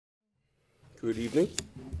Good evening.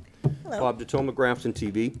 Hello. Bob DeToma, Grafton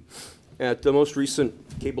TV. At the most recent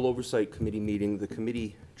Cable Oversight Committee meeting, the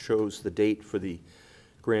committee chose the date for the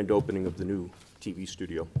grand opening of the new TV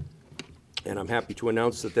studio. And I'm happy to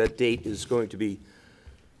announce that that date is going to be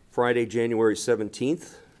Friday, January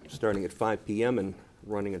 17th, starting at 5 p.m. and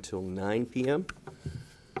running until 9 p.m.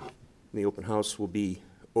 The open house will be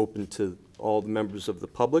open to all the members of the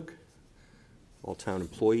public, all town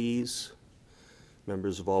employees,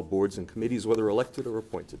 members of all boards and committees, whether elected or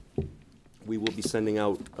appointed. We will be sending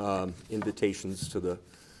out invitations to the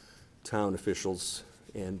town officials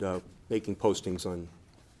and making postings on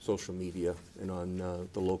social media and on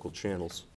the local channels.